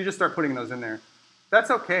 So you just start putting those in there. That's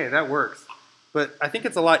okay, that works. But I think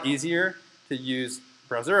it's a lot easier to use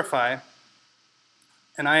Browserify,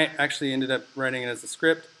 and I actually ended up writing it as a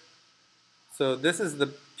script. So this is the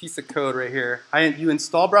piece of code right here. You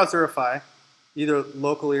install Browserify, either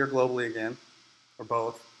locally or globally again, or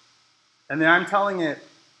both. And then I'm telling it,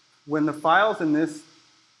 when the files in this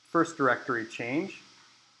first directory change,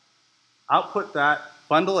 output that,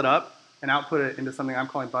 bundle it up, and output it into something I'm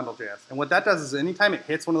calling bundle.js. And what that does is anytime it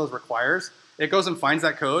hits one of those requires, it goes and finds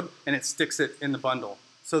that code, and it sticks it in the bundle.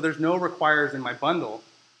 So there's no requires in my bundle.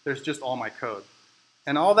 There's just all my code.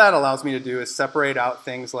 And all that allows me to do is separate out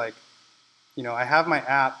things like, I have my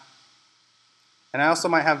app, and I also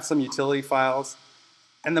might have some utility files.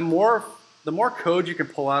 And the more code you can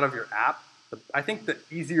pull out of your app, I think the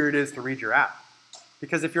easier it is to read your app.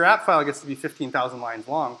 Because if your app file gets to be 15,000 lines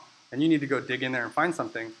long, and you need to go dig in there and find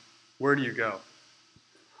something, where do you go?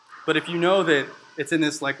 But if you know that it's in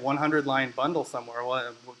this like 100-line bundle somewhere,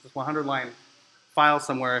 well, this 100-line file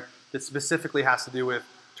somewhere that specifically has to do with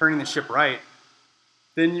turning the ship right,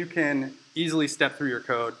 then you can easily step through your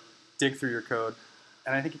code, dig through your code,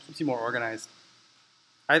 and I think it keeps you more organized.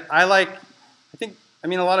 I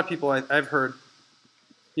mean, a lot of people I've heard,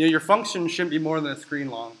 your function shouldn't be more than a screen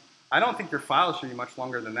long. I don't think your file should be much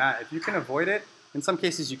longer than that. If you can avoid it, in some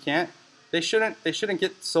cases you can't. They shouldn't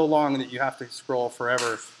get so long that you have to scroll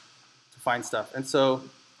forever to find stuff. And so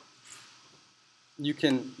you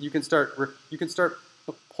can start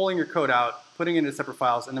pulling your code out, putting it into separate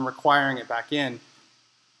files, and then requiring it back in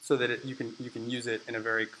so that you can use it in a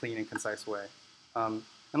very clean and concise way. And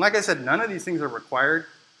like I said, none of these things are required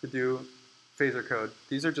to do phaser code.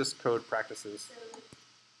 These are just code practices. So,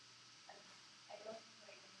 I don't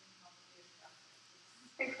quite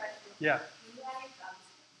know your question. Yeah. You have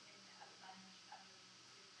JavaScript in a bunch of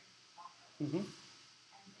different modules, Mm-hmm. and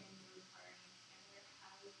then you're requiring it together. How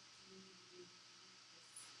do you keep this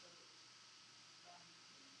code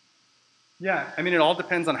from Yeah, I mean, it all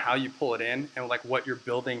depends on how you pull it in and like what you're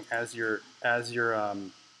building as your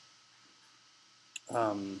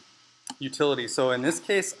utility. So in this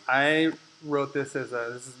case, I wrote this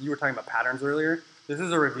as you were talking about patterns earlier. This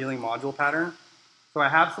is a revealing module pattern. So I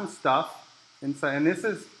have some stuff inside, and this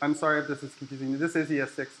is, I'm sorry if this is confusing. This is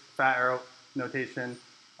ES6 fat arrow notation.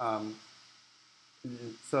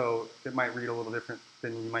 So it might read a little different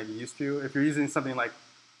than you might be used to. If you're using something like,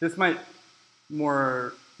 this might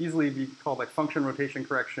more easily be called like function rotation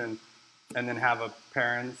correction, and then have a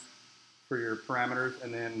parens for your parameters,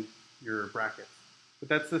 and then your brackets. But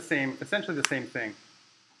that's the same, essentially the same thing.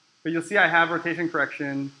 But you'll see I have rotation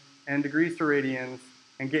correction, and degrees to radians,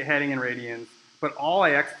 and get heading and radians, but all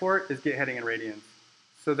I export is get heading and radians.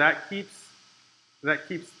 So that keeps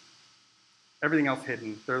everything else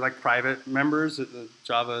hidden. They're like private members, the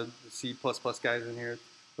Java, the C++ guys in here.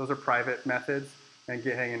 Those are private methods, and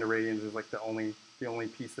get heading into radians is like the only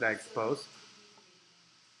piece that I expose.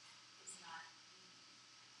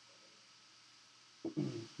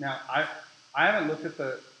 Now, I haven't looked at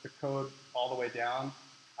the code all the way down.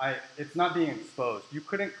 It's not being exposed. You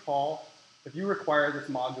couldn't call, if you require this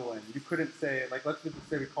module in, you couldn't say, like let's just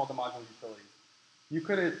say we called the module utilities. You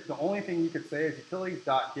couldn't, the only thing you could say is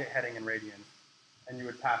utilities.get heading and radians, and you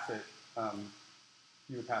would pass it an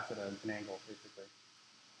angle, basically.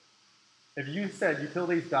 If you said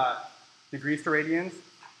utilities.degrees to radians,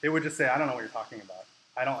 it would just say, I don't know what you're talking about.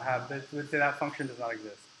 I don't have this. It would say that function does not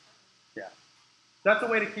exist. Yeah. That's a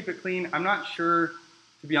way to keep it clean. I'm not sure,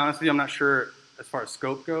 to be honest with you, I'm not sure as far as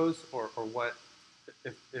scope goes or what,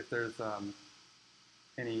 if there's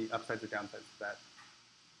any upsides or downsides to that.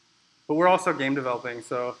 But we're also game developing,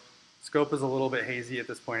 so scope is a little bit hazy at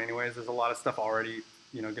this point anyways. There's a lot of stuff already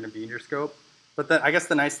going to be in your scope. But I guess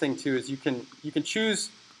the nice thing too is you can choose,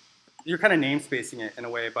 you're kind of namespacing it in a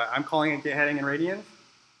way, but I'm calling it get heading and radians.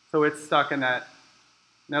 So it's stuck in that.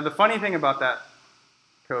 Now the funny thing about that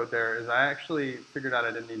code there is I actually figured out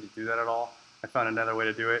I didn't need to do that at all. I found another way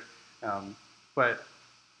to do it.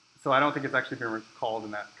 So I don't think it's actually been recalled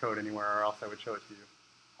in that code anywhere, or else I would show it to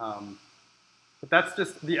you. But that's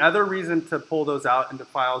just the other reason to pull those out into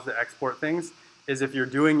files that export things is if you're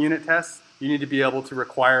doing unit tests, you need to be able to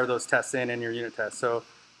require those tests in your unit test. So,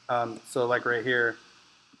 so like right here,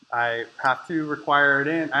 I have to require it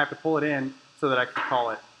in, I have to pull it in so that I can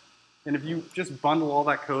call it. And if you just bundle all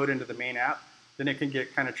that code into the main app, then it can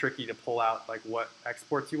get kind of tricky to pull out like what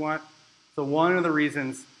exports you want. So one of the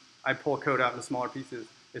reasons I pull code out into smaller pieces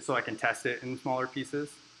is so I can test it in smaller pieces.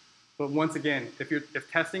 But once again,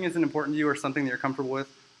 if testing isn't important to you or something that you're comfortable with,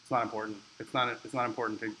 it's not important. It's not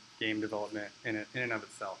important to game development in and of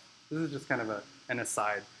itself. This is just kind of an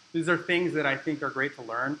aside. These are things that I think are great to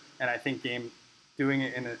learn, and I think doing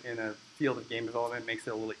it in a field of game development makes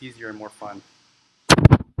it a little easier and more fun. So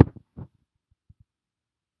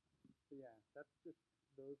yeah, that's just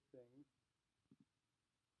those things.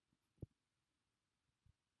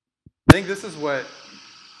 I think this is what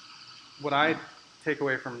I take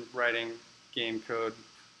away from writing game code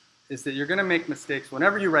is that you're going to make mistakes.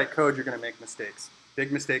 Whenever you write code, you're going to make mistakes.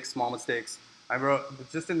 Big mistakes, small mistakes. I wrote,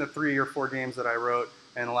 just in the 3 or 4 games that I wrote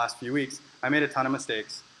in the last few weeks, I made a ton of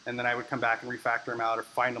mistakes. And then I would come back and refactor them out or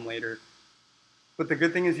find them later. But the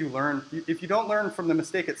good thing is you learn. If you don't learn from the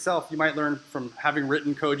mistake itself, you might learn from having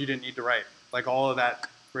written code you didn't need to write. Like all of that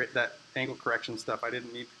angle correction stuff I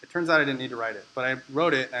didn't need. It turns out I didn't need to write it. But I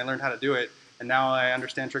wrote it and I learned how to do it. And now I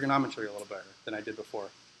understand trigonometry a little better than I did before,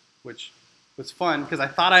 which was fun because I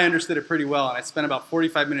thought I understood it pretty well. And I spent about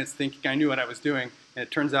 45 minutes thinking I knew what I was doing. And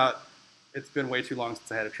it turns out it's been way too long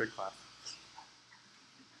since I had a trig class.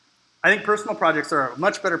 I think personal projects are a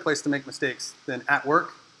much better place to make mistakes than at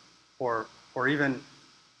work or even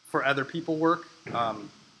for other people work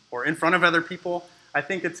or in front of other people. I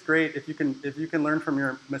think it's great if you can learn from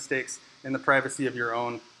your mistakes in the privacy of your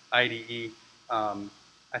own IDE.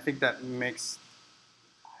 I think that makes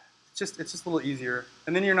it's just a little easier,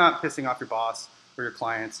 and then you're not pissing off your boss or your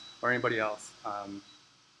clients or anybody else.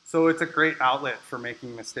 So it's a great outlet for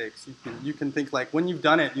making mistakes. You can think like when you've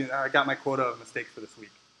done it, I got my quota of mistakes for this week.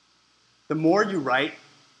 The more you write,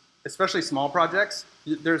 especially small projects,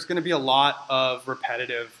 there's going to be a lot of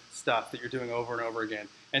repetitive stuff that you're doing over and over again.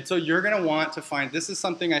 And so you're going to want to find, this is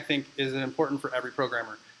something I think is important for every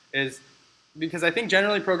programmer, is because I think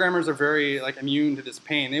generally programmers are very immune to this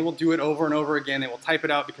pain. They will do it over and over again. They will type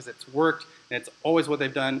it out because it's worked and it's always what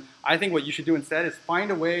they've done. I think what you should do instead is find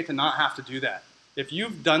a way to not have to do that. If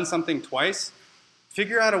you've done something twice,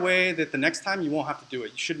 figure out a way that the next time you won't have to do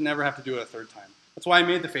it. You should never have to do it a third time. That's why I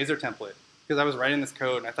made the phaser template, because I was writing this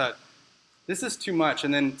code and I thought, this is too much.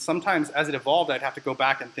 And then sometimes as it evolved, I'd have to go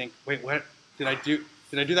back and think, wait, what did I do?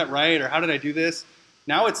 Did I do that right? Or how did I do this?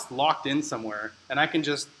 Now it's locked in somewhere and I can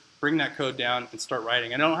just bring that code down and start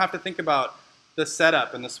writing. And I don't have to think about the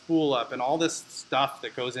setup and the spool up and all this stuff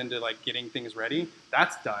that goes into getting things ready.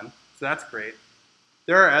 That's done, so that's great.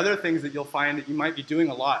 There are other things that you'll find that you might be doing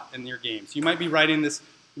a lot in your games. You might be writing this,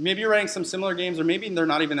 maybe you're writing some similar games, or maybe they're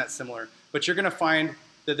not even that similar, but you're gonna find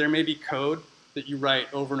that there may be code that you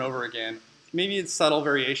write over and over again. Maybe it's subtle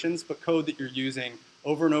variations, but code that you're using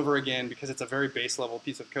over and over again because it's a very base level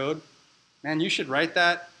piece of code. Man, you should write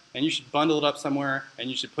that, and you should bundle it up somewhere, and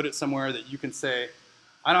you should put it somewhere that you can say,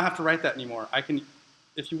 I don't have to write that anymore. I can,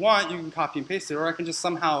 if you want, you can copy and paste it, or I can just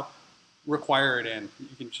somehow require it in.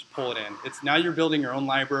 You can just pull it in. It's now you're building your own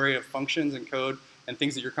library of functions and code and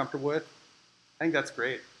things that you're comfortable with. I think that's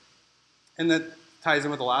great. And that ties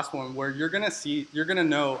in with the last one, where you're gonna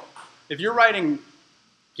know, if you're writing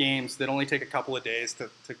games that only take a couple of days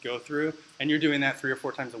to go through, and you're doing that 3 or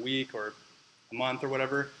 4 times a week or a month or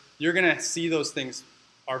whatever, you're gonna see those things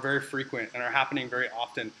are very frequent and are happening very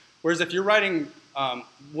often. Whereas if you're writing,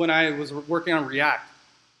 when I was working on React,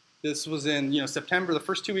 this was in September, the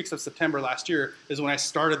first 2 weeks of September last year is when I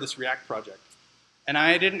started this React project. And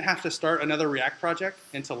I didn't have to start another React project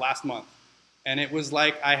until last month. And it was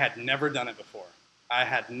like I had never done it before. I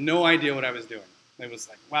had no idea what I was doing. It was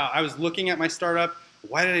like, wow, I was looking at my startup,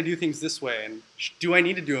 why did I do things this way? And do I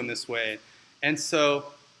need to do them this way? And so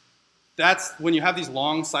that's, when you have these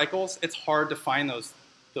long cycles, it's hard to find those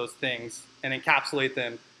things and encapsulate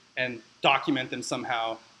them and document them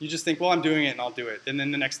somehow. You just think, well, I'm doing it and I'll do it. And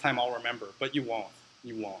then the next time I'll remember, but you won't.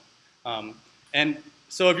 You won't. And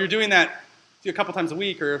so if you're doing that a couple times a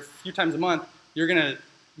week or a few times a month, you're gonna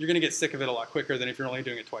get sick of it a lot quicker than if you're only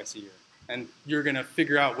doing it twice a year. And you're gonna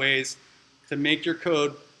figure out ways to make your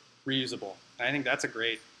code reusable. And I think that's a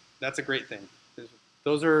great thing.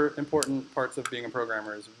 Those are important parts of being a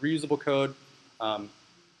programmer, is reusable code. And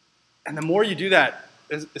the more you do that,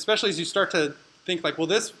 especially as you start to think like, well,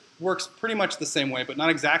 this works pretty much the same way, but not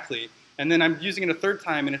exactly. And then I'm using it a third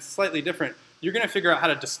time and it's slightly different. You're going to figure out how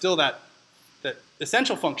to distill that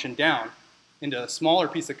essential function down into a smaller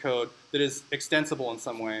piece of code that is extensible in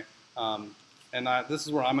some way. This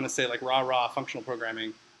is where I'm going to say like raw functional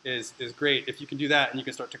programming is great. If you can do that and you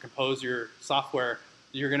can start to compose your software,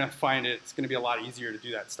 you're going to find it's going to be a lot easier to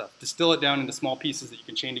do that stuff. Distill it down into small pieces that you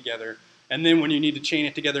can chain together. And then when you need to chain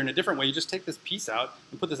it together in a different way, you just take this piece out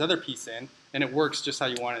and put this other piece in, and it works just how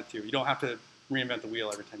you want it to. You don't have to reinvent the wheel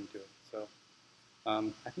every time you do it. So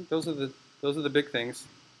I think those are the big things.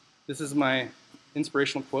 This is my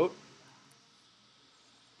inspirational quote.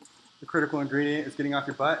 The critical ingredient is getting off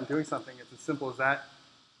your butt and doing something. It's as simple as that.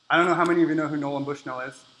 I don't know how many of you know who Nolan Bushnell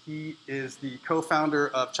is. He is the co-founder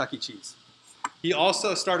of Chuck E. Cheese. He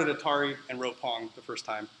also started Atari and wrote Pong the first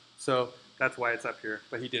time. So that's why it's up here.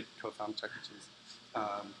 But he did co-found Chuck E. Cheese.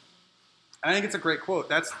 I think it's a great quote.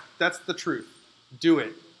 That's the truth. Do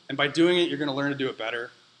it. And by doing it, you're going to learn to do it better.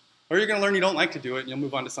 Or you're going to learn you don't like to do it, and you'll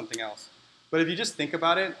move on to something else. But if you just think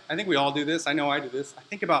about it, I think we all do this. I know I do this. I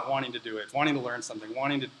think about wanting to do it, wanting to learn something,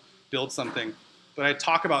 wanting to build something. But I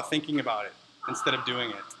talk about thinking about it instead of doing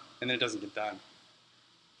it. And then it doesn't get done.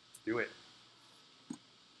 Do it.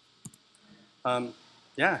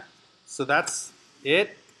 Yeah, so that's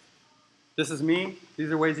it. This is me.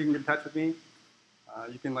 These are ways you can get in touch with me.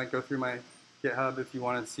 You can like go through my GitHub if you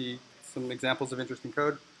want to see some examples of interesting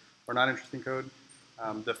code or not interesting code.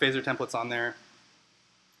 The phaser template's on there.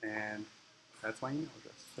 And that's my email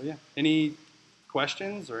address. So yeah, any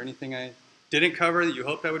questions or anything I didn't cover that you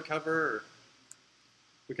hoped I would cover? Or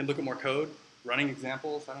we can look at more code, running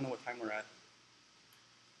examples. I don't know what time we're at.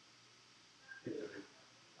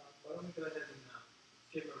 Why don't we go ahead and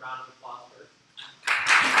give a round of applause first?